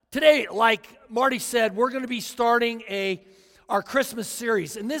Today, like Marty said, we're going to be starting our Christmas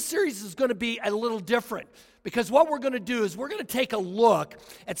series. And this series is going to be a little different because what we're going to do is we're going to take a look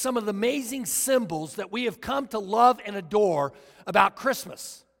at some of the amazing symbols that we have come to love and adore about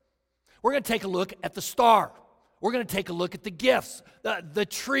Christmas. We're going to take a look at the star. We're going to take a look at the gifts, the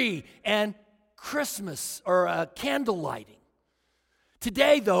tree, and Christmas or candle lighting.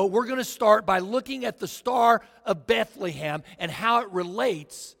 Today, though, we're going to start by looking at the Star of Bethlehem and how it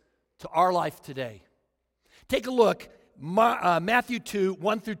relates to our life today. Take a look, Matthew 2,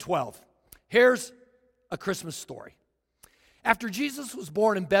 1 through 12. Here's a Christmas story. After Jesus was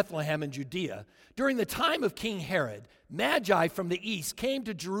born in Bethlehem in Judea, during the time of King Herod, Magi from the east came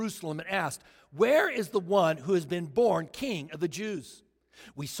to Jerusalem and asked, "Where is the one who has been born King of the Jews?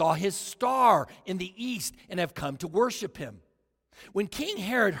 We saw his star in the east and have come to worship him." When King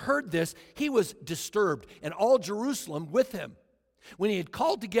Herod heard this, he was disturbed, and all Jerusalem with him. When he had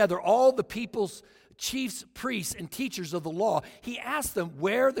called together all the people's chiefs, priests, and teachers of the law, he asked them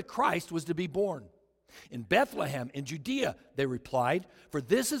where the Christ was to be born. "In Bethlehem, in Judea," they replied, "for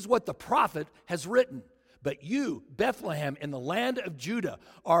this is what the prophet has written. But you, Bethlehem, in the land of Judah,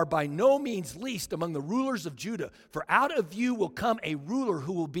 are by no means least among the rulers of Judah, for out of you will come a ruler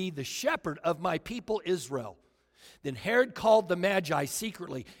who will be the shepherd of my people Israel." Then Herod called the Magi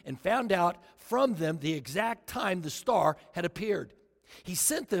secretly and found out from them the exact time the star had appeared. He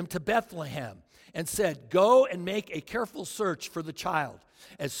sent them to Bethlehem and said, "Go and make a careful search for the child.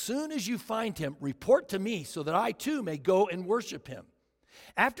 As soon as you find him, report to me so that I too may go and worship him."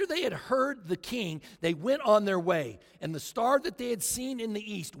 After they had heard the king, they went on their way, and the star that they had seen in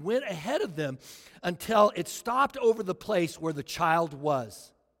the east went ahead of them until it stopped over the place where the child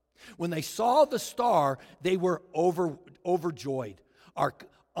was. When they saw the star, they were overjoyed.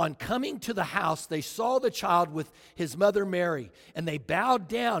 On coming to the house, they saw the child with his mother Mary, and they bowed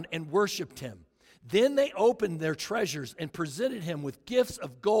down and worshiped him. Then they opened their treasures and presented him with gifts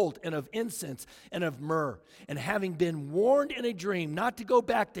of gold and of incense and of myrrh. And having been warned in a dream not to go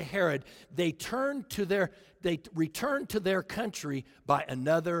back to Herod, they returned to their country by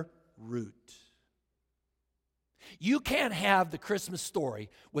another route. You can't have the Christmas story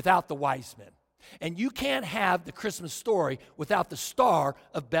without the wise men. And you can't have the Christmas story without the Star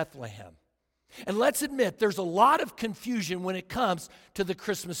of Bethlehem. And let's admit, there's a lot of confusion when it comes to the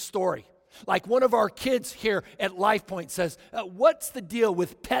Christmas story. Like one of our kids here at Life Point says, "What's the deal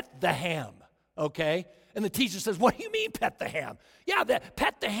with pet the ham?" Okay? And the teacher says, "What do you mean pet the ham?" "Yeah, that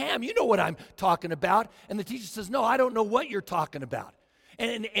pet the ham, you know what I'm talking about." And the teacher says, "No, I don't know what you're talking about."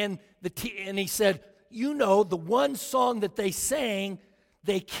 And he said, "You know, the one song that they sang,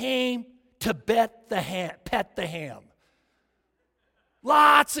 they came to pet the ham.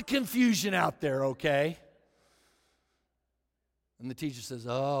 Lots of confusion out there, okay? And the teacher says,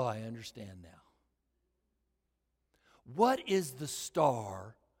 "Oh, I understand now." What is the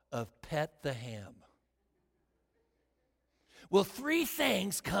star of Bethlehem? Well, three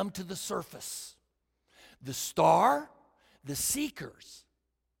things come to the surface: the star, the seekers,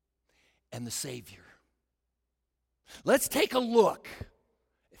 and the Savior. Let's take a look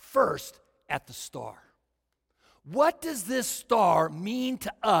first at the star. What does this star mean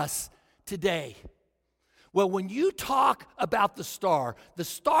to us today? Well, when you talk about the Star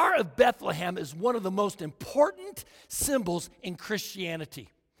of Bethlehem is one of the most important symbols in Christianity.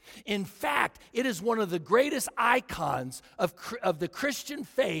 In fact, it is one of the greatest icons of the Christian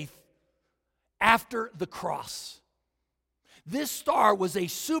faith after the cross. This star was a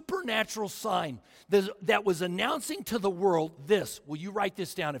supernatural sign that was announcing to the world this. Will you write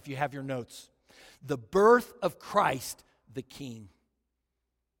this down if you have your notes? The birth of Christ the King.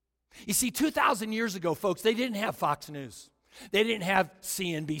 You see, 2,000 years ago, folks, they didn't have Fox News. They didn't have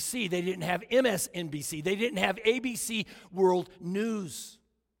CNBC. They didn't have MSNBC. They didn't have ABC World News.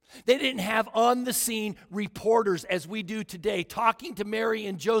 They didn't have on-the-scene reporters as we do today talking to Mary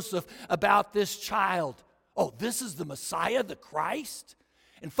and Joseph about this child. Oh, this is the Messiah, the Christ?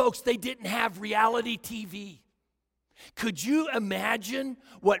 And folks, they didn't have reality TV. Could you imagine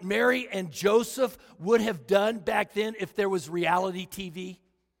what Mary and Joseph would have done back then if there was reality TV?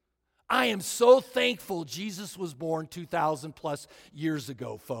 I am so thankful Jesus was born 2,000 plus years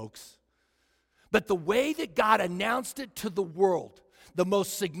ago, folks. But the way that God announced it to the world, the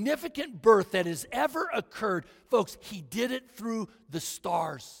most significant birth that has ever occurred, folks, He did it through the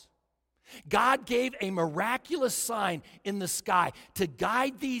stars. God gave a miraculous sign in the sky to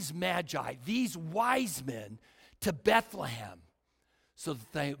guide these magi, these wise men, to Bethlehem so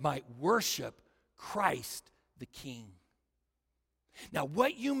that they might worship Christ the King. Now,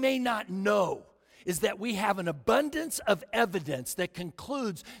 what you may not know is that we have an abundance of evidence that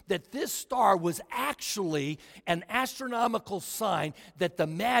concludes that this star was actually an astronomical sign that the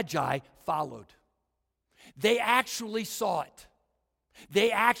Magi followed. They actually saw it.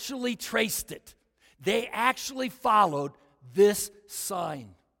 They actually traced it. They actually followed this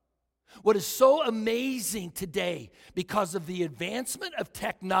sign. What is so amazing today, because of the advancement of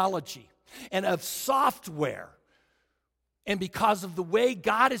technology and of software, and because of the way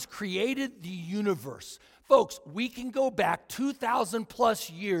God has created the universe, folks, we can go back 2,000 plus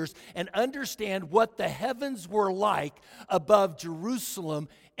years and understand what the heavens were like above Jerusalem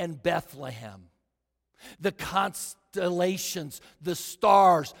and Bethlehem. The constellations, the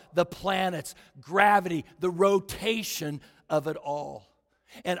stars, the planets, gravity, the rotation of it all.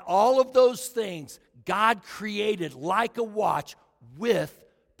 And all of those things God created like a watch with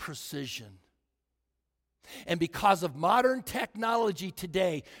precision. And because of modern technology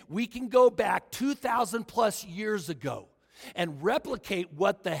today, we can go back 2,000 plus years ago and replicate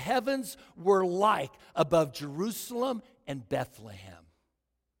what the heavens were like above Jerusalem and Bethlehem.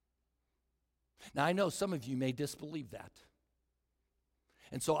 Now, I know some of you may disbelieve that.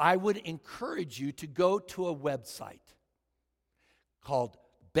 And so I would encourage you to go to a website called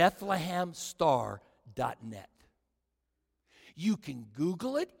BethlehemStar.net. You can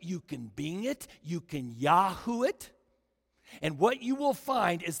Google it, you can Bing it, you can Yahoo it, and what you will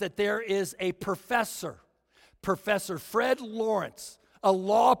find is that there is a professor, Professor Fred Lawrence, a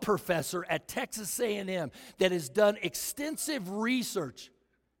law professor at Texas A&M, that has done extensive research.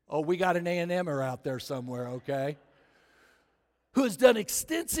 Oh, we got an A&Mer out there somewhere, okay? Who has done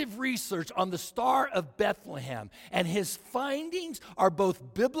extensive research on the Star of Bethlehem, and his findings are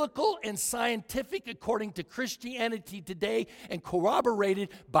both biblical and scientific according to Christianity Today and corroborated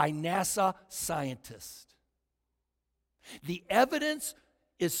by NASA scientists. The evidence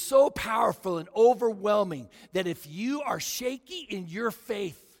is so powerful and overwhelming that if you are shaky in your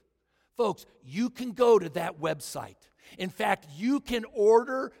faith, folks, you can go to that website. In fact, you can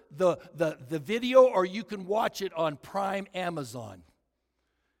order the video, or you can watch it on Prime Amazon,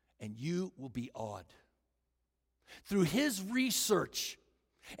 and you will be awed. Through his research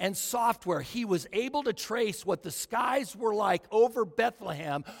and software, he was able to trace what the skies were like over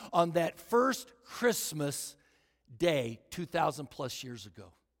Bethlehem on that first Christmas day 2,000 plus years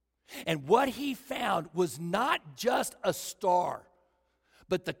ago. And what he found was not just a star,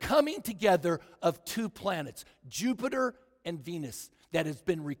 but the coming together of two planets, Jupiter and Venus, that has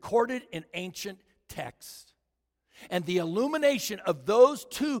been recorded in ancient texts. And the illumination of those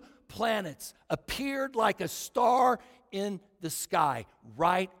two planets appeared like a star in the sky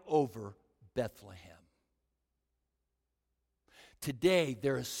right over Bethlehem. Today,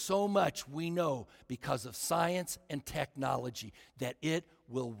 there is so much we know because of science and technology that it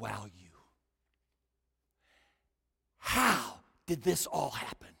will wow you. How did this all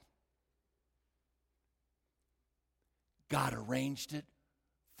happen? God arranged it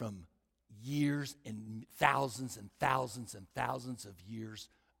from years and thousands and thousands and thousands of years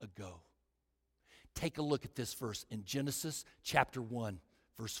ago. Take a look at this verse in Genesis chapter 1,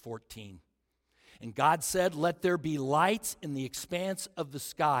 verse 14. And God said, "Let there be lights in the expanse of the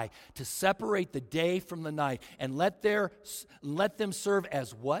sky to separate the day from the night, and let them serve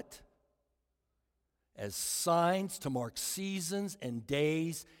as" what? As signs to mark seasons and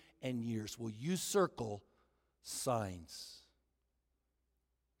days and years. Will you circle signs?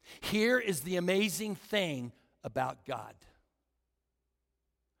 Here is the amazing thing about God.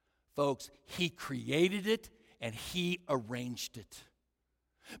 Folks, He created it and He arranged it.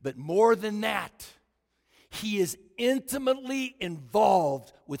 But more than that, He is intimately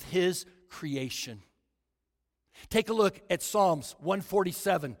involved with His creation. Take a look at Psalms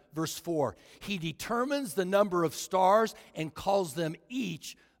 147, verse 4. He determines the number of stars and calls them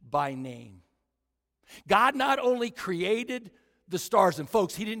each by name. God not only created the stars, and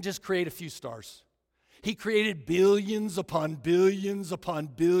folks, He didn't just create a few stars. He created billions upon billions upon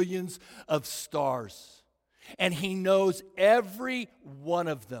billions of stars. And He knows every one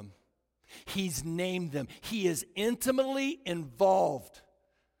of them. He's named them. He is intimately involved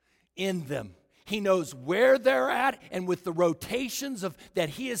in them. He knows where they're at, and with the rotations that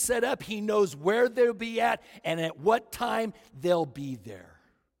He has set up, He knows where they'll be at and at what time they'll be there.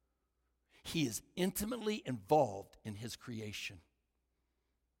 He is intimately involved in His creation.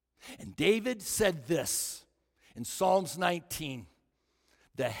 And David said this in Psalms 19.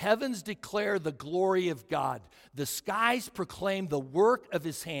 The heavens declare the glory of God. The skies proclaim the work of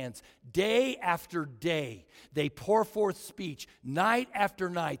His hands. Day after day, they pour forth speech. Night after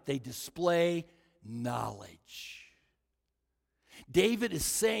night, they display knowledge. David is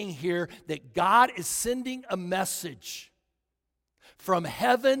saying here that God is sending a message from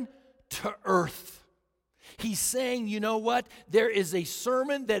heaven to earth. He's saying, you know what? There is a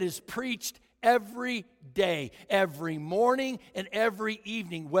sermon that is preached every day, every morning and every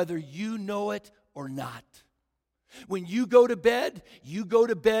evening, whether you know it or not. When you go to bed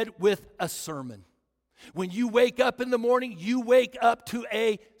with a sermon. When you wake up in the morning, you wake up to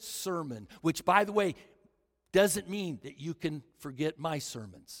a sermon, which, by the way, doesn't mean that you can forget my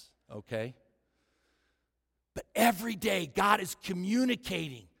sermons, okay? But every day, God is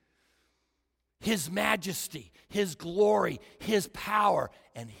communicating His majesty, His glory, His power,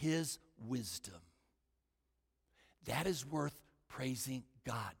 and His wisdom. That is worth praising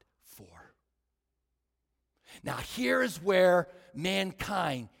God for. Now, here is where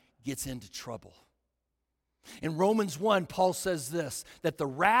mankind gets into trouble. In Romans 1, Paul says this, that the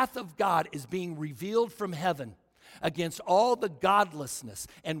wrath of God is being revealed from heaven against all the godlessness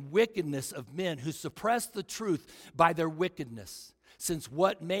and wickedness of men who suppress the truth by their wickedness, since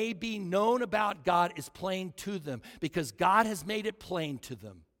what may be known about God is plain to them, because God has made it plain to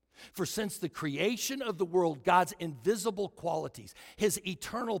them. For since the creation of the world, God's invisible qualities, His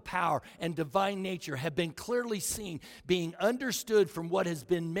eternal power and divine nature have been clearly seen, being understood from what has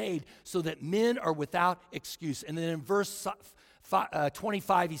been made, so that men are without excuse. And then in verse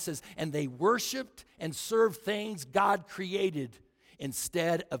 25, he says, and they worshiped and served things God created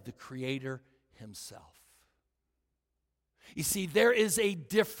instead of the Creator Himself. You see, there is a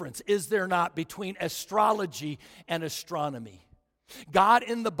difference, is there not, between astrology and astronomy? God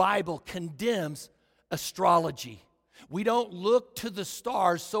in the Bible condemns astrology. We don't look to the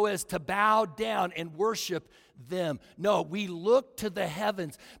stars so as to bow down and worship them. No, we look to the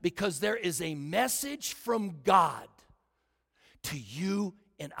heavens because there is a message from God to you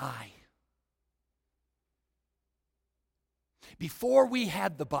and I. Before we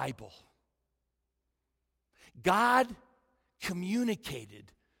had the Bible, God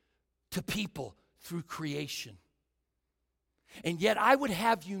communicated to people through creation. And yet I would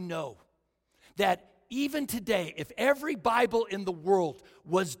have you know that even today, if every Bible in the world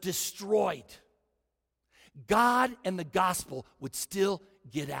was destroyed, God and the gospel would still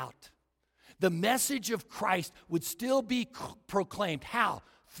get out. The message of Christ would still be proclaimed. How?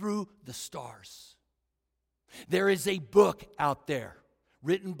 Through the stars. There is a book out there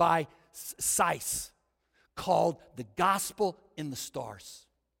written by Seiss called The Gospel in the Stars.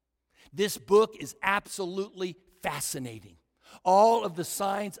 This book is absolutely fascinating. All of the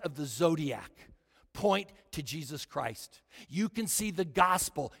signs of the zodiac point to Jesus Christ. You can see the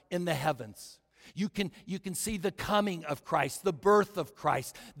gospel in the heavens. You can see the coming of Christ, the birth of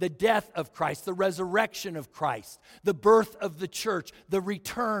Christ, the death of Christ, the resurrection of Christ, the birth of the church, the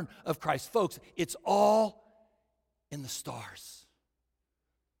return of Christ. Folks, it's all in the stars.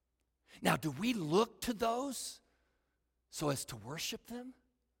 Now, do we look to those so as to worship them?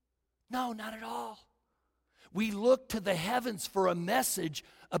 No, not at all. We look to the heavens for a message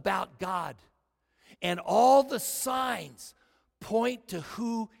about God. And all the signs point to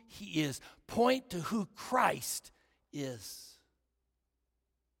who He is, point to who Christ is.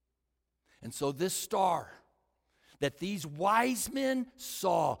 And so this star that these wise men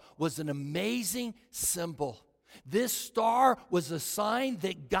saw was an amazing symbol. This star was a sign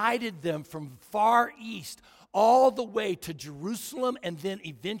that guided them from far east all the way to Jerusalem and then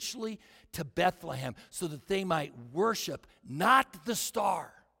eventually to Bethlehem, so that they might worship not the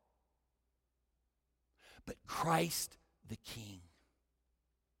star, but Christ the King.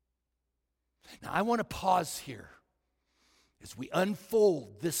 Now I want to pause here as we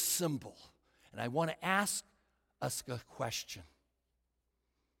unfold this symbol, and I want to ask us a question.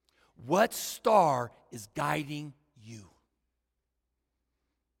 What star is guiding you?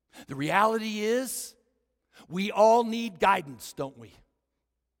 The reality is, we all need guidance, don't we?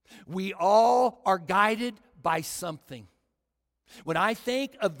 We all are guided by something. When I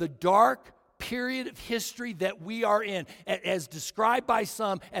think of the dark period of history that we are in, as described by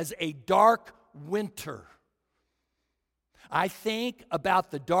some as a dark winter, I think about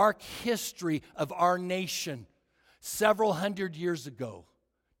the dark history of our nation several hundred years ago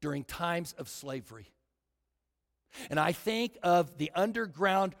during times of slavery. And I think of the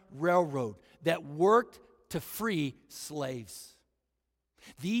Underground Railroad that worked to free slaves.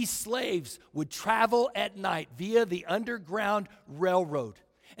 These slaves would travel at night via the Underground Railroad.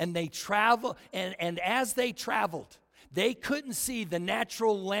 And they travel, and as they traveled, they couldn't see the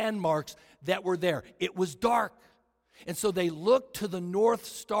natural landmarks that were there. It was dark. And so they looked to the North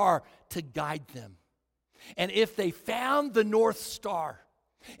Star to guide them. And if they found the North Star,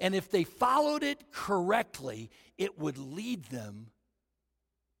 and if they followed it correctly, it would lead them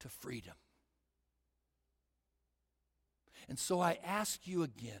to freedom. And so I ask you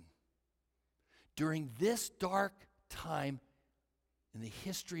again, during this dark time in the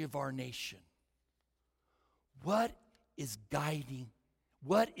history of our nation, what is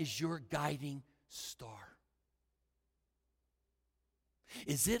your guiding star?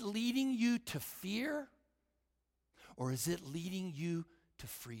 Is it leading you to fear, or is it leading you to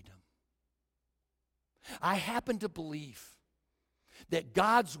freedom? I happen to believe that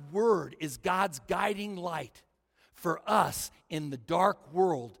God's word is God's guiding light for us in the dark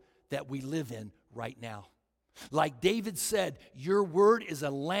world that we live in right now. Like David said, your word is a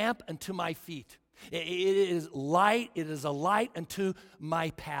lamp unto my feet. It is light, it is a light unto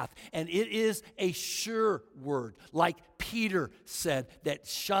my path. And it is a sure word, like Peter said, that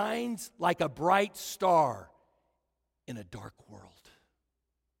shines like a bright star in a dark world.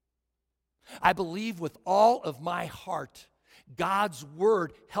 I believe with all of my heart, God's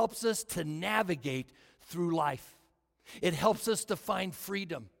word helps us to navigate through life. It helps us to find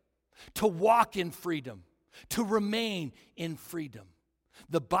freedom, to walk in freedom, to remain in freedom.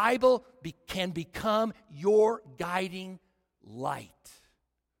 The Bible can become your guiding light.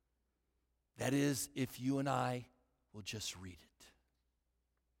 That is, if you and I will just read it.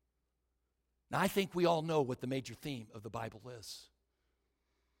 Now, I think we all know what the major theme of the Bible is.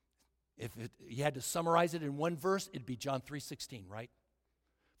 If you had to summarize it in one verse, it'd be John 3:16, right?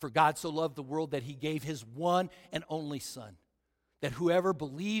 For God so loved the world that he gave his one and only Son, that whoever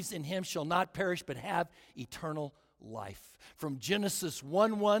believes in him shall not perish but have eternal life. From Genesis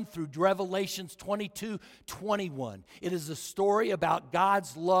 1:1 through Revelations 22:21, it is a story about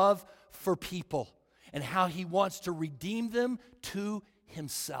God's love for people and how he wants to redeem them to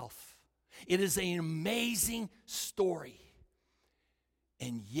himself. It is an amazing story.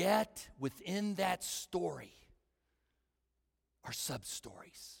 And yet, within that story are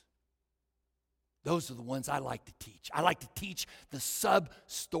sub-stories. Those are the ones I like to teach. I like to teach the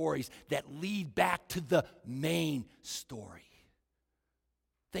sub-stories that lead back to the main story.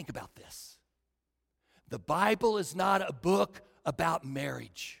 Think about this. The Bible is not a book about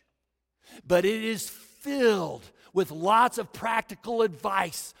marriage, but it is filled with lots of practical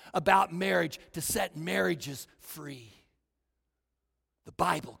advice about marriage to set marriages free. The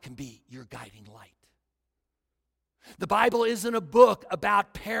Bible can be your guiding light. The Bible isn't a book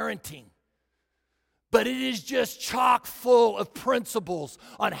about parenting, but it is just chock full of principles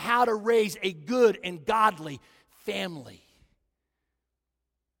on how to raise a good and godly family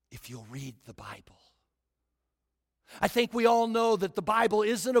if you'll read the Bible. I think we all know that the Bible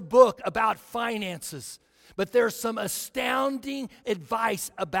isn't a book about finances, but there's some astounding advice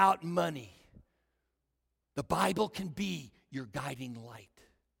about money. The Bible can be your guiding light.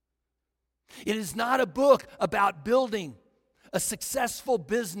 It is not a book about building a successful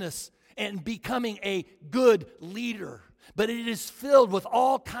business and becoming a good leader, but it is filled with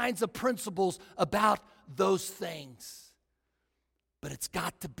all kinds of principles about those things. But it's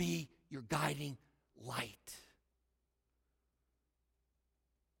got to be your guiding light.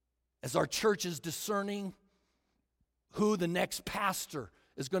 As our church is discerning who the next pastor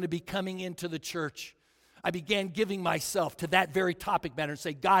is going to be coming into the church, I began giving myself to that very topic matter and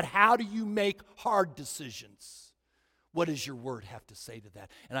say, God, how do you make hard decisions? What does your word have to say to that?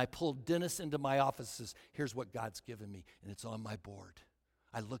 And I pulled Dennis into my office and says, here's what God's given me, and it's on my board.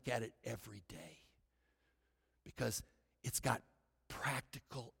 I look at it every day because it's got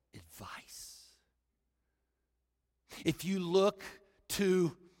practical advice. If you look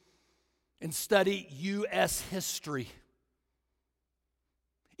to and study U.S. history,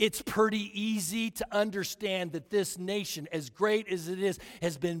 it's pretty easy to understand that this nation, as great as it is,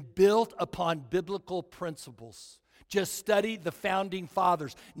 has been built upon biblical principles. Just study the founding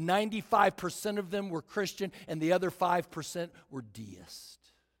fathers. 95% of them were Christian, and the other 5% were deist.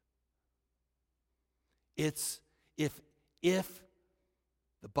 It's if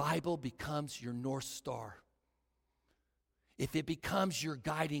the Bible becomes your North Star, if it becomes your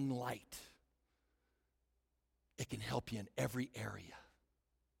guiding light, it can help you in every area.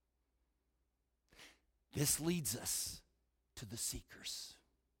 This leads us to the seekers.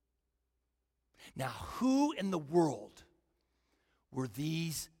 Now, who in the world were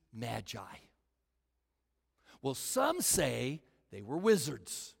these magi? Well, some say they were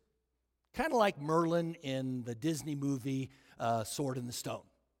wizards, kind of like Merlin in the Disney movie Sword in the Stone,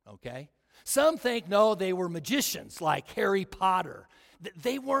 okay? Some think, no, they were magicians like Harry Potter.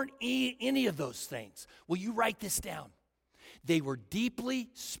 They weren't any of those things. Well, you write this down. They were deeply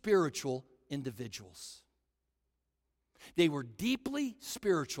spiritual individuals. They were deeply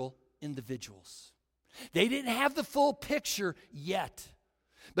spiritual individuals. They didn't have the full picture yet,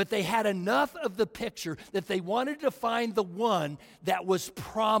 But they had enough of the picture that they wanted to find the one that was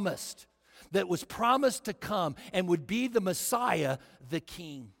promised to come and would be the Messiah, the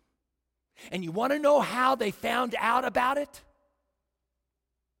King. And you want to know how they found out about it?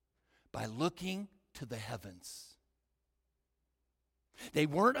 By looking to the heavens. They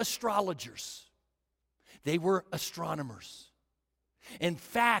weren't astrologers. They were astronomers. In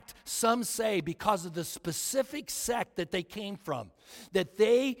fact, some say because of the specific sect that they came from, that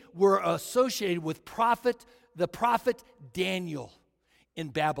they were associated with the prophet Daniel in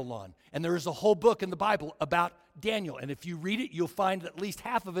Babylon. And there is a whole book in the Bible about Daniel. And if you read it, you'll find that at least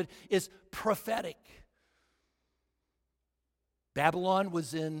half of it is prophetic. Babylon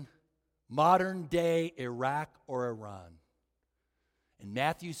was in modern day Iraq or Iran. And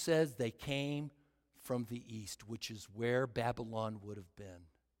Matthew says they came from the east, which is where Babylon would have been.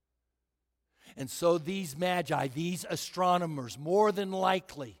 And so these magi, these astronomers, more than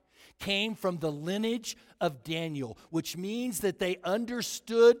likely came from the lineage of Daniel, which means that they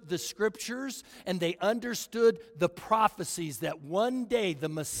understood the scriptures and they understood the prophecies that one day the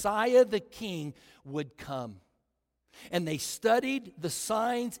Messiah, the King, would come. And they studied the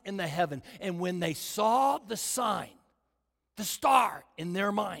signs in the heaven. And when they saw the sign, the star in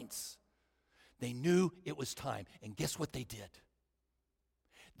their minds, they knew it was time. And guess what they did?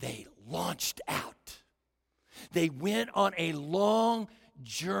 They launched out. They went on a long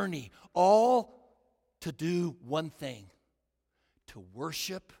journey, all to do one thing: to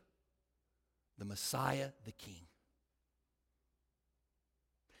worship the Messiah, the King.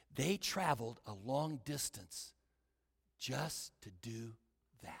 They traveled a long distance just to do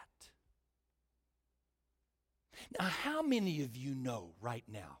that. Now, how many of you know right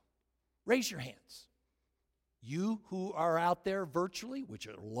now? Raise your hands. You who are out there virtually, which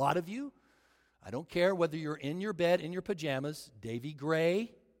are a lot of you, I don't care whether you're in your bed, in your pajamas, Davy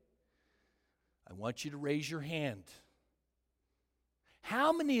Gray, I want you to raise your hand.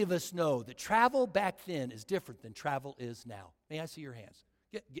 How many of us know that travel back then is different than travel is now? May I see your hands?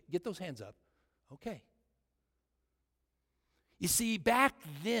 Get those hands up. Okay. You see, back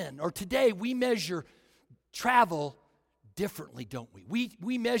then, or today, we measure travel differently, don't we?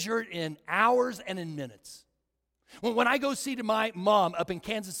 We measure it in hours and in minutes. When I go see to my mom up in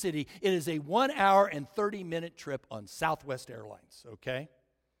Kansas City, it is a 1 hour and 30-minute trip on Southwest Airlines, okay?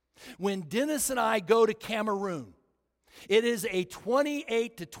 When Dennis and I go to Cameroon, it is a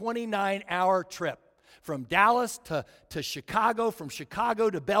 28 to 29-hour trip from Dallas to Chicago, from Chicago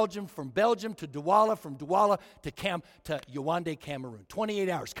to Belgium, from Belgium to Douala, from Douala to Yaoundé, Cameroon. 28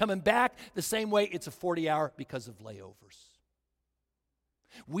 hours. Coming back the same way, it's a 40-hour because of layovers.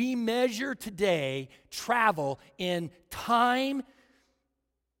 We measure today travel in time,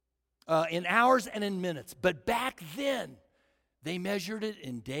 in hours and in minutes. But back then, they measured it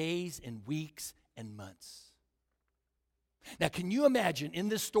in days and weeks and months. Now, can you imagine in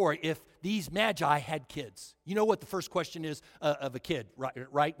this story if these magi had kids? You know what the first question is of a kid,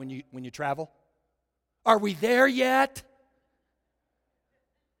 right? When you travel? Are we there yet?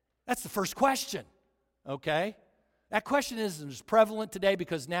 That's the first question, okay? That question isn't as prevalent today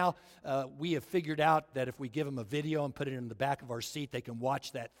because now we have figured out that if we give them a video and put it in the back of our seat, they can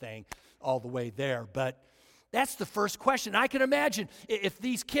watch that thing all the way there. But that's the first question. I can imagine if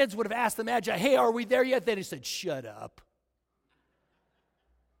these kids would have asked the Magi, hey, are we there yet? They'd have said, shut up.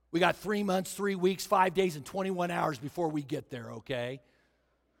 We got 3 months, 3 weeks, 5 days, and 21 hours before we get there, okay?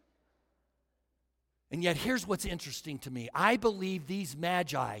 And yet here's what's interesting to me. I believe these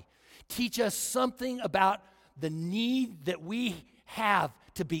Magi teach us something about the need that we have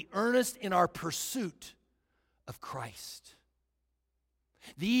to be earnest in our pursuit of Christ.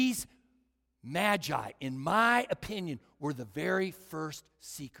 These Magi, in my opinion, were the very first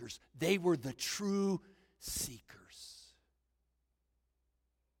seekers. They were the true seekers.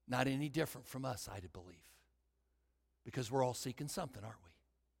 Not any different from us, I believe. Because we're all seeking something, aren't we?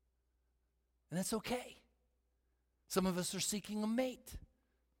 And that's okay. Some of us are seeking a mate.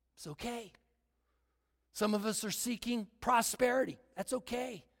 It's okay. Some of us are seeking prosperity. That's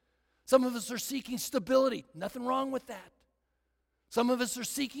okay. Some of us are seeking stability. Nothing wrong with that. Some of us are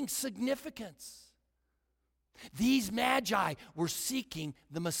seeking significance. These Magi were seeking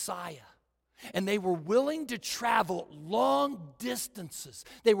the Messiah. And they were willing to travel long distances.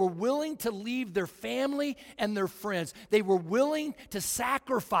 They were willing to leave their family and their friends. They were willing to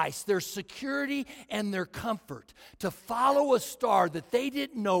sacrifice their security and their comfort to follow a star that they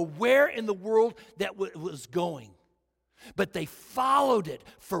didn't know where in the world that was going. But they followed it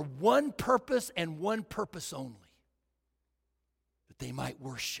for one purpose and one purpose only: that they might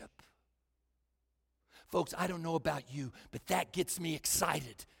worship. Folks, I don't know about you, but that gets me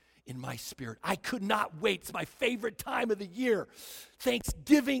excited in my spirit. I could not wait. It's my favorite time of the year.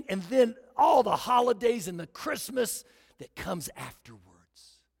 Thanksgiving and then all the holidays and the Christmas that comes afterwards.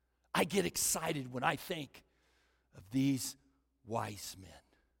 I get excited when I think of these wise men.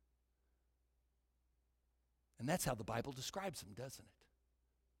 And that's how the Bible describes them, doesn't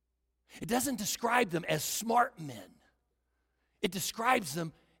it? It doesn't describe them as smart men. It describes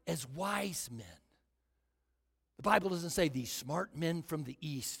them as wise men. The Bible doesn't say these smart men from the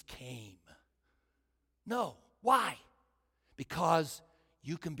east came. No. Why? Because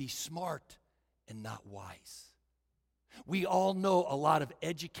you can be smart and not wise. We all know a lot of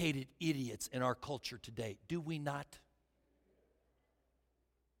educated idiots in our culture today, do we not?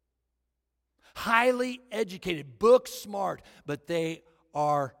 Highly educated, book smart, but they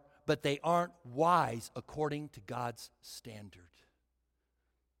aren't wise according to God's standard.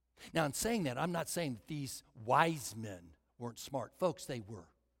 Now, in saying that, I'm not saying that these wise men weren't smart. Folks, they were.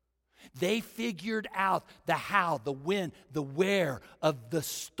 They figured out the how, the when, the where of the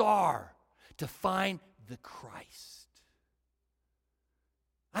star to find the Christ.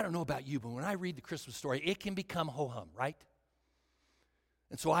 I don't know about you, but when I read the Christmas story, it can become ho-hum, right?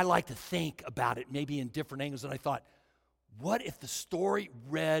 And so I like to think about it maybe in different angles. And I thought, what if the story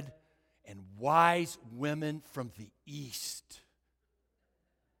read, and wise women from the east?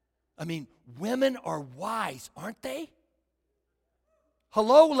 I mean, women are wise, aren't they?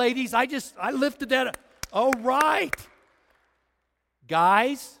 Hello, ladies. I lifted that up. All right.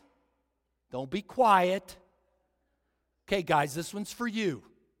 Guys, don't be quiet. Okay, guys, this one's for you.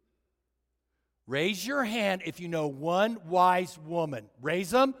 Raise your hand if you know one wise woman. Raise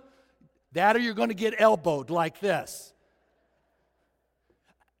them. That or you're going to get elbowed like this.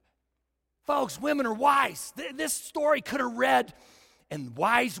 Folks, women are wise. This story could have read, and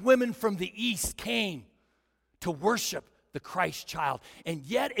wise women from the east came to worship the Christ child. And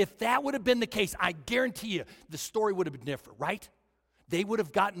yet, if that would have been the case, I guarantee you the story would have been different, right? They would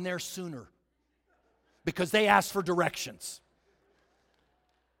have gotten there sooner because they asked for directions.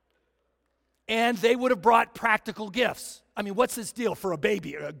 And they would have brought practical gifts. I mean, what's this deal for a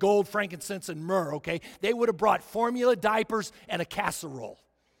baby? Gold, frankincense, and myrrh, okay? They would have brought formula, diapers, and a casserole.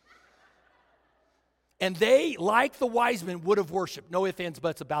 And they, like the wise men, would have worshiped. No ifs, ands,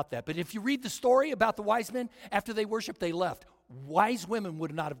 buts about that. But if you read the story about the wise men, after they worshiped, they left. Wise women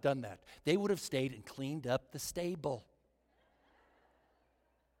would not have done that. They would have stayed and cleaned up the stable.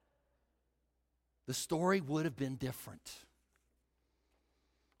 The story would have been different.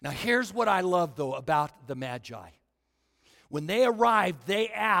 Now, here's what I love, though, about the Magi. When they arrived, they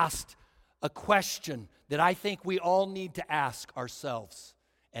asked a question that I think we all need to ask ourselves,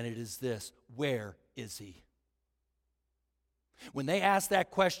 and it is this: where is he? When they asked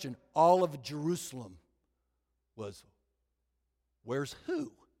that question, all of Jerusalem was, where's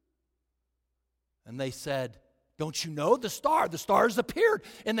who? And they said, don't you know the star? The star has appeared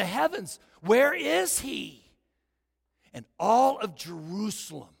in the heavens. Where is he? And all of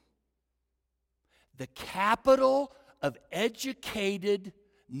Jerusalem, the capital of educated,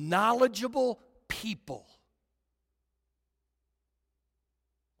 knowledgeable people,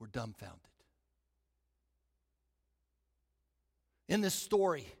 were dumbfounded. In this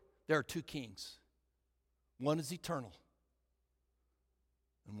story, there are two kings. One is eternal,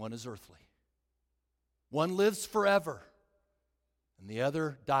 and one is earthly. One lives forever, and the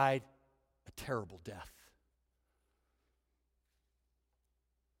other died a terrible death.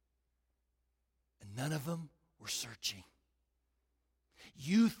 And none of them were searching.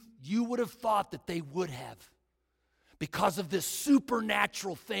 You would have thought that they would have, because of this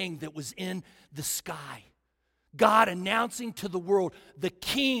supernatural thing that was in the sky. God announcing to the world, the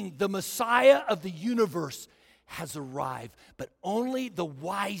King, the Messiah of the universe has arrived. But only the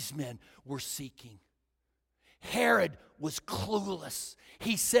wise men were seeking. Herod was clueless.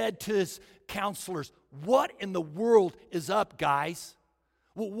 He said to his counselors, what in the world is up, guys?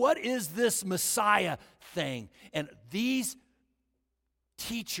 Well, what is this Messiah thing? And these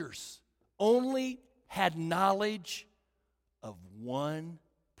teachers only had knowledge of one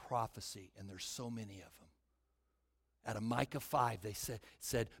prophecy, and there's so many of them. Out of Micah 5, they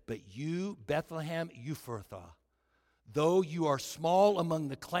said, but you, Bethlehem Ephrathah, though you are small among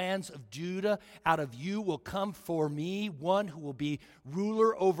the clans of Judah, out of you will come for me one who will be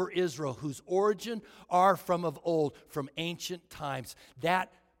ruler over Israel, whose origin are from of old, from ancient times.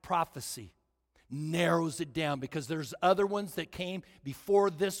 That prophecy narrows it down, because there's other ones that came before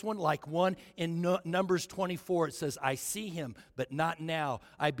this one, like one in Numbers 24. It says, I see him, but not now.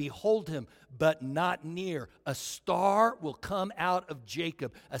 I behold him, but not near. A star will come out of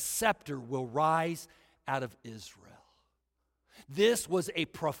Jacob. A scepter will rise out of Israel. This was a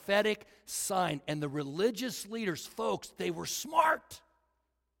prophetic sign, and the religious leaders, folks, they were smart,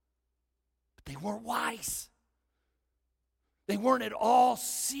 but they weren't wise. They weren't at all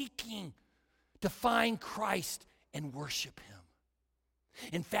seeking to find Christ and worship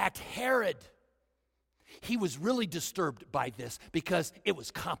him. In fact, Herod, he was really disturbed by this because it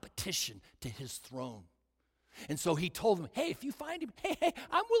was competition to his throne. And so he told them, hey, if you find him, hey,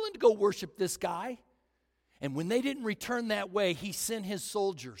 I'm willing to go worship this guy. And when they didn't return that way, he sent his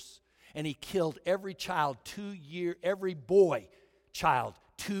soldiers and he killed every child every boy child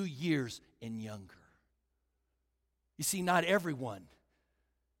 2 years and younger. You see, not everyone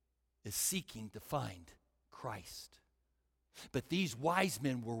is seeking to find Christ. But these wise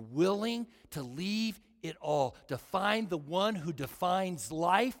men were willing to leave it all to find the one who defines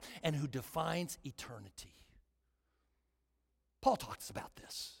life and who defines eternity. Paul talks about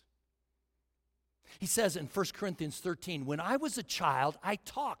this. He says in 1 Corinthians 13, when I was a child, I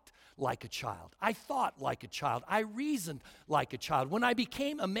talked like a child. I thought like a child. I reasoned like a child. When I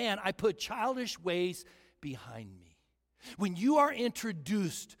became a man, I put childish ways behind me. When you are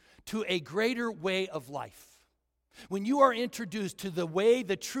introduced to a greater way of life, when you are introduced to the way,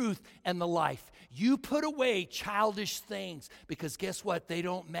 the truth, and the life, you put away childish things because guess what? They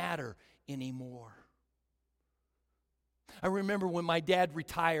don't matter anymore. I remember when my dad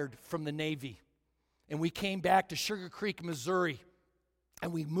retired from the Navy and we came back to Sugar Creek, Missouri,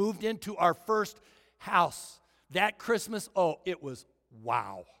 and we moved into our first house. That Christmas, it was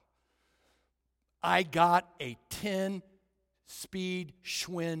wow. I got a 10-speed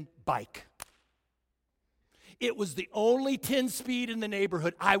Schwinn bike. It was the only 10-speed in the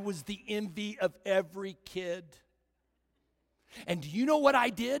neighborhood. I was the envy of every kid. And do you know what I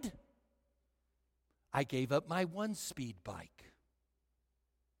did? I gave up my 1-speed bike.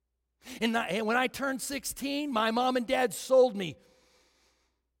 And when I turned 16, my mom and dad sold me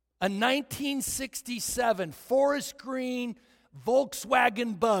a 1967 forest green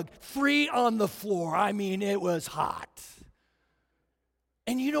Volkswagen Bug, 3 on the floor. I mean, it was hot.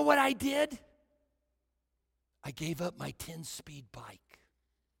 And you know what I did? I gave up my 10-speed bike.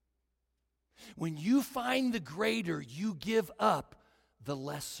 When you find the greater, you give up the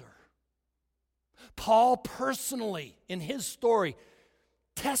lesser. Paul personally, in his story,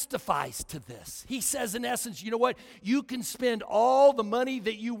 testifies to this. He says, in essence, you know what? You can spend all the money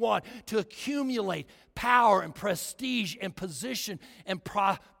that you want to accumulate power and prestige and position and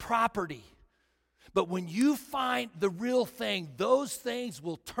property. But when you find the real thing, those things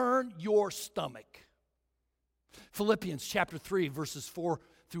will turn your stomach. Philippians chapter 3, verses 4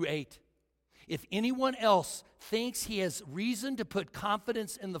 through 8. If anyone else thinks he has reason to put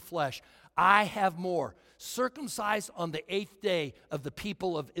confidence in the flesh, I have more. Circumcised on the 8th day of the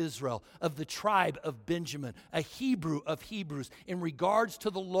people of Israel, of the tribe of Benjamin, a Hebrew of Hebrews, in regards to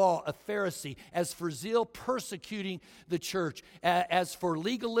the law, a Pharisee, as for zeal persecuting the church, as for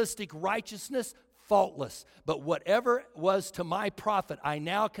legalistic righteousness, faultless. But whatever was to my profit, I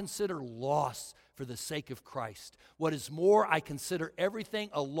now consider loss for the sake of Christ. What is more, I consider everything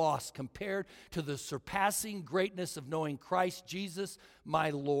a loss compared to the surpassing greatness of knowing Christ Jesus, my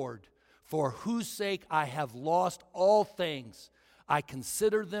Lord, for whose sake I have lost all things. I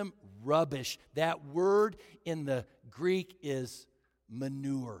consider them rubbish. That word in the Greek is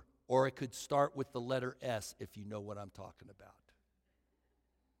manure, or it could start with the letter S if you know what I'm talking about.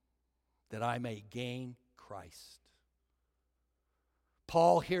 That I may gain Christ.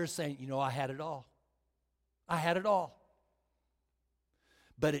 Paul here is saying, I had it all. I had it all.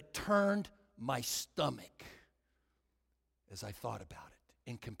 But it turned my stomach as I thought about it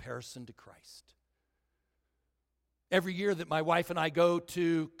in comparison to Christ. Every year that my wife and I go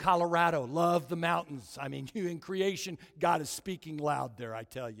to Colorado, love the mountains. I mean, in creation, God is speaking loud there, I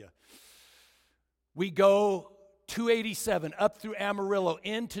tell you. We go 287 up through Amarillo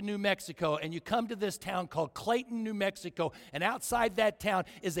into New Mexico, and you come to this town called Clayton, New Mexico, and outside that town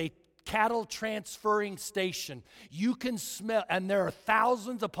is a cattle transferring station. You can smell, and there are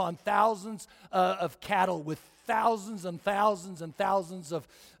thousands upon thousands of cattle with thousands and thousands and thousands of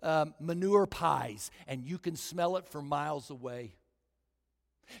manure pies, and you can smell it for miles away.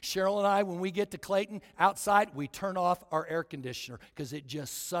 Cheryl and I, when we get to Clayton, outside, we turn off our air conditioner because it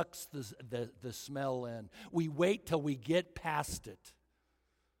just sucks the smell in. We wait till we get past it,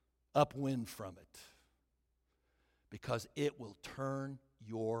 upwind from it, because it will turn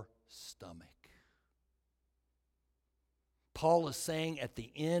your stomach. Paul is saying at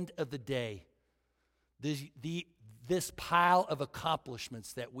the end of the day, this pile of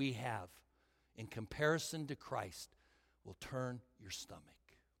accomplishments that we have in comparison to Christ will turn your stomach.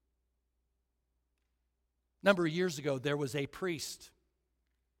 A number of years ago, there was a priest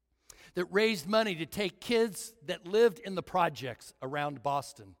that raised money to take kids that lived in the projects around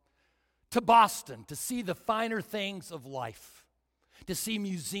Boston to see the finer things of life, to see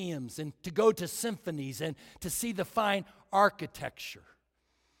museums and to go to symphonies and to see the fine architecture.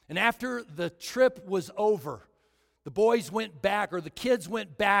 And after the trip was over, the kids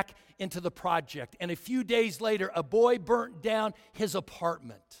went back into the project. And a few days later, a boy burnt down his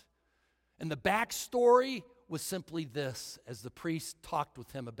apartment. And the backstory was simply this, as the priest talked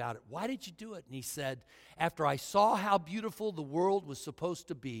with him about it. Why did you do it? And he said, after I saw how beautiful the world was supposed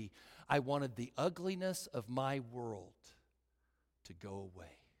to be, I wanted the ugliness of my world to go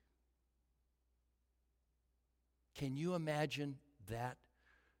away. Can you imagine that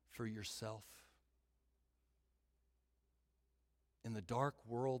for yourself? In the dark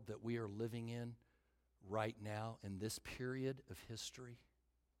world that we are living in right now, in this period of history,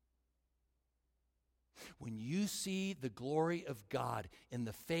 when you see the glory of God in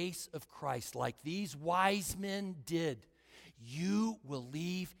the face of Christ, like these wise men did, you will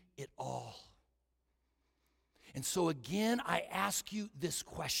leave it all. And so again, I ask you this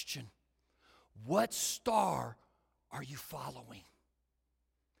question: what star are you following?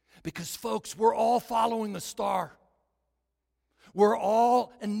 Because folks, we're all following a star. We're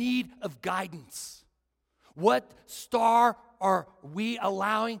all in need of guidance. What star are we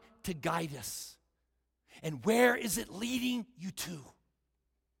allowing to guide us? And where is it leading you to?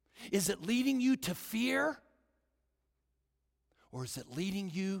 Is it leading you to fear? Or is it leading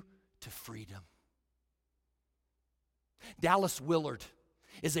you to freedom? Dallas Willard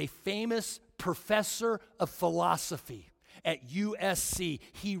is a famous professor of philosophy at USC.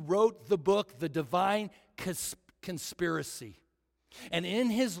 He wrote the book, The Divine Conspiracy. And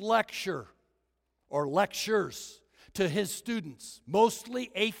in his lecture, or lectures, to his students, mostly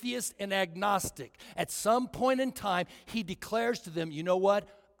atheist and agnostic, at some point in time, he declares to them, you know what?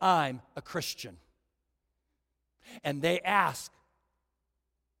 I'm a Christian. And they ask,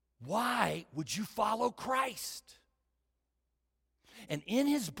 why would you follow Christ? And in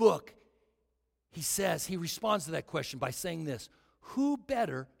his book, he responds to that question by saying this: who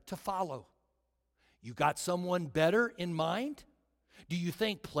better to follow? You got someone better in mind? Do you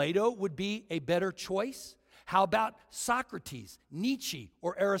think Plato would be a better choice? How about Socrates, Nietzsche,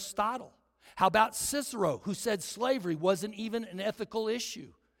 or Aristotle? How about Cicero, who said slavery wasn't even an ethical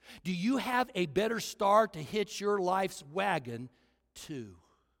issue? Do you have a better star to hitch your life's wagon to?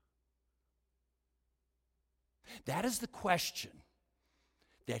 That is the question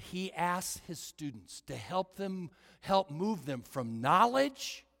that he asks his students to help move them from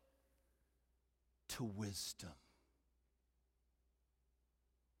knowledge to wisdom.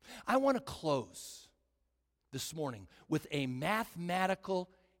 I want to close this morning with a mathematical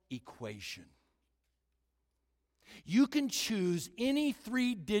equation. You can choose any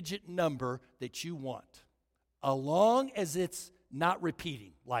 3-digit number that you want, as long as it's not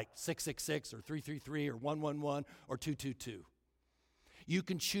repeating, like 666 or 333 or 111 or 222. You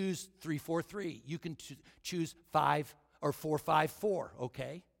can choose 343. You can choose 5 or 454,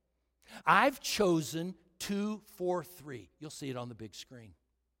 okay? I've chosen 243. You'll see it on the big screen.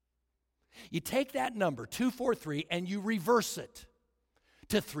 You take that number, 243, and you reverse it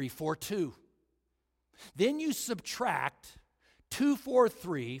to 342. Then you subtract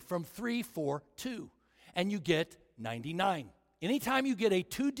 243 from 342, and you get 99. Anytime you get a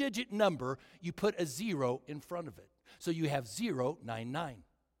 2-digit number, you put a 0 in front of it. So you have 099.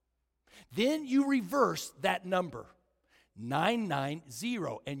 Then you reverse that number,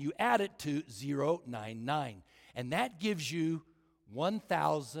 990, and you add it to 099. And that gives you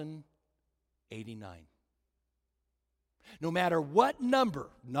 1,089. No matter what number,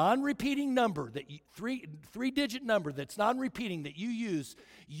 non-repeating number, three-digit number that's non-repeating that you use,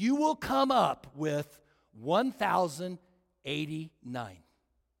 you will come up with 1,089.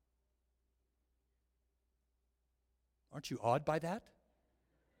 Aren't you awed by that?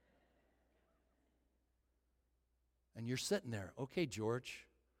 And you're sitting there, okay, George,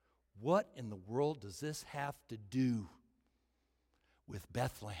 what in the world does this have to do with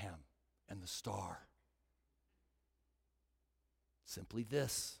Bethlehem and the star? Simply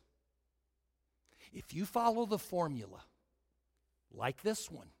this: if you follow the formula like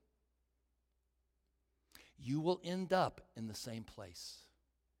this one, you will end up in the same place.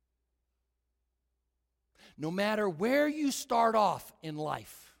 No matter where you start off in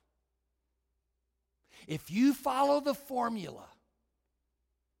life, if you follow the formula,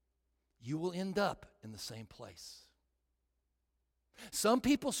 you will end up in the same place. Some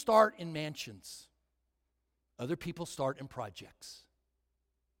people start in mansions. Other people start in projects.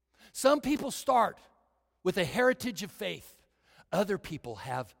 Some people start with a heritage of faith. Other people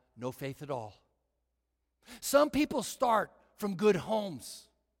have no faith at all. Some people start from good homes.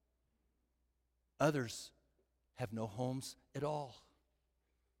 Others have no homes at all.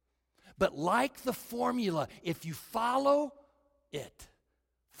 But like the formula, if you follow it,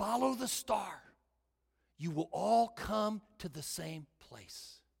 follow the star, you will all come to the same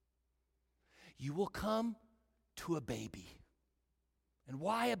place. You will come to a baby. And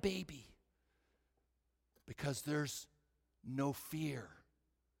why a baby? Because there's no fear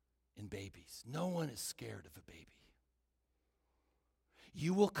in babies. No one is scared of a baby.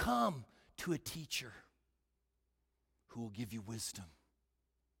 You will come to a teacher who will give you wisdom.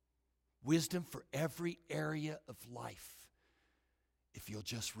 Wisdom for every area of life if you'll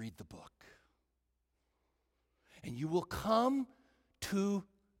just read the book. And you will come to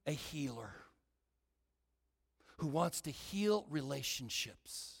a healer who wants to heal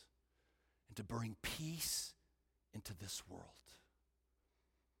relationships and to bring peace into this world.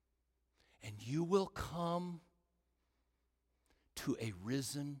 And you will come to a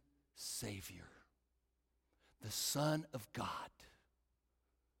risen Savior, the Son of God,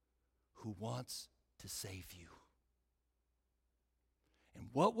 who wants to save you. And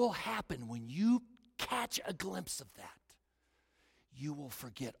what will happen when you catch a glimpse of that? You will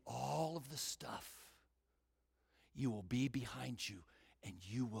forget all of the stuff. You will be behind you, and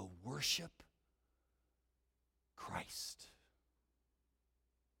you will worship Christ.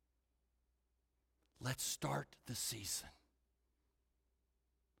 Let's start the season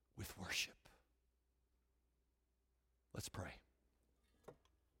with worship. Let's pray.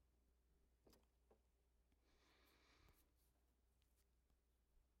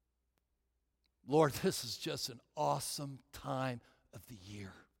 Lord, this is just an awesome time of the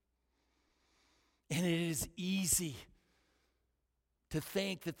year. And it is easy to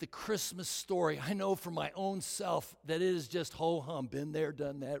think that the Christmas story, I know for my own self that it is just ho-hum, been there,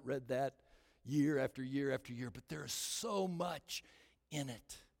 done that, read that year after year after year. But there is so much in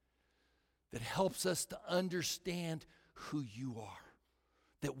it that helps us to understand who you are,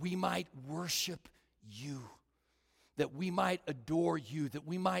 that we might worship you, that we might adore you, that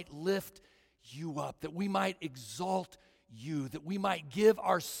we might lift you up, that we might exalt you, that we might give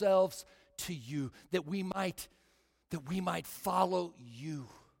ourselves to you, that we might follow you,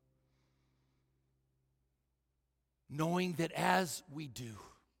 knowing that as we do,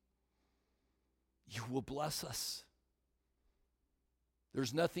 you will bless us.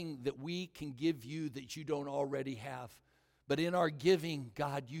 There's nothing that we can give you that you don't already have. But in our giving,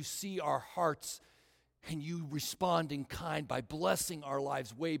 God, you see our hearts and you respond in kind by blessing our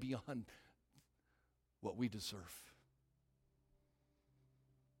lives way beyond what we deserve.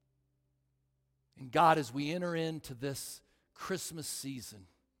 And God, as we enter into this Christmas season,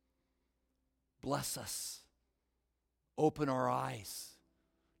 bless us. Open our eyes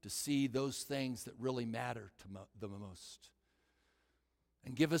to see those things that really matter to the most.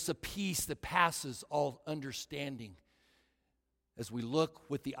 And give us a peace that passes all understanding as we look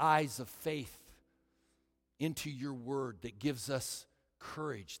with the eyes of faith into your word that gives us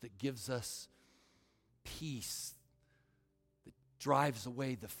courage, that gives us peace, that drives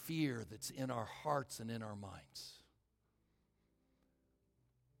away the fear that's in our hearts and in our minds.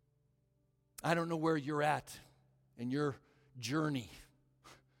 I don't know where you're at in your journey,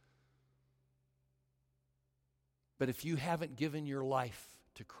 but if you haven't given your life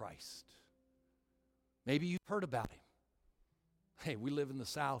to Christ, maybe you've heard about him. Hey, we live in the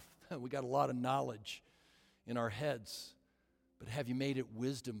South. We got a lot of knowledge in our heads, but have you made it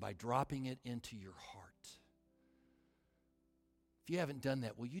wisdom by dropping it into your heart? If you haven't done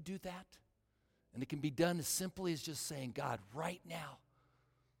that, will you do that? And it can be done as simply as just saying, God, right now,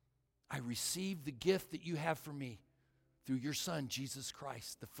 I receive the gift that you have for me through your Son, Jesus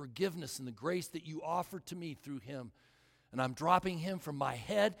Christ, the forgiveness and the grace that you offer to me through him. And I'm dropping him from my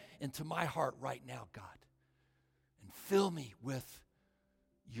head into my heart right now, God. And fill me with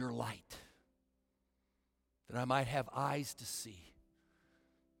your light, that I might have eyes to see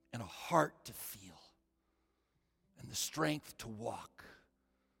and a heart to feel and the strength to walk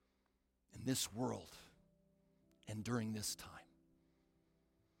in this world and during this time.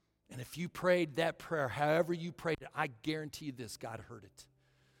 And if you prayed that prayer, however you prayed it, I guarantee you this, God heard it.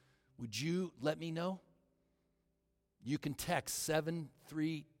 Would you let me know? You can text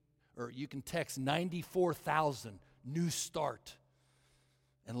 94,000 new start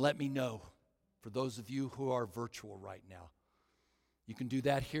and let me know. For those of you who are virtual right now, you can do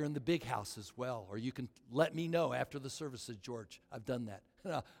that here in the big house as well, or you can let me know after the services, George, I've done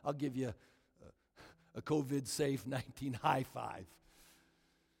that. I'll give you a COVID-safe 19 high five.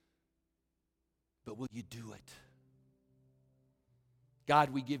 but will you do it?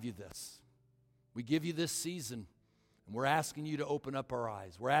 God, we give you this. We give you this season, and we're asking you to open up our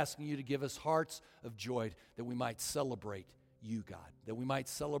eyes. We're asking you to give us hearts of joy that we might celebrate you, God, that we might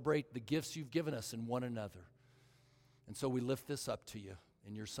celebrate the gifts you've given us in one another. And so we lift this up to you.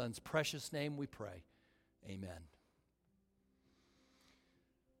 In your Son's precious name we pray. Amen.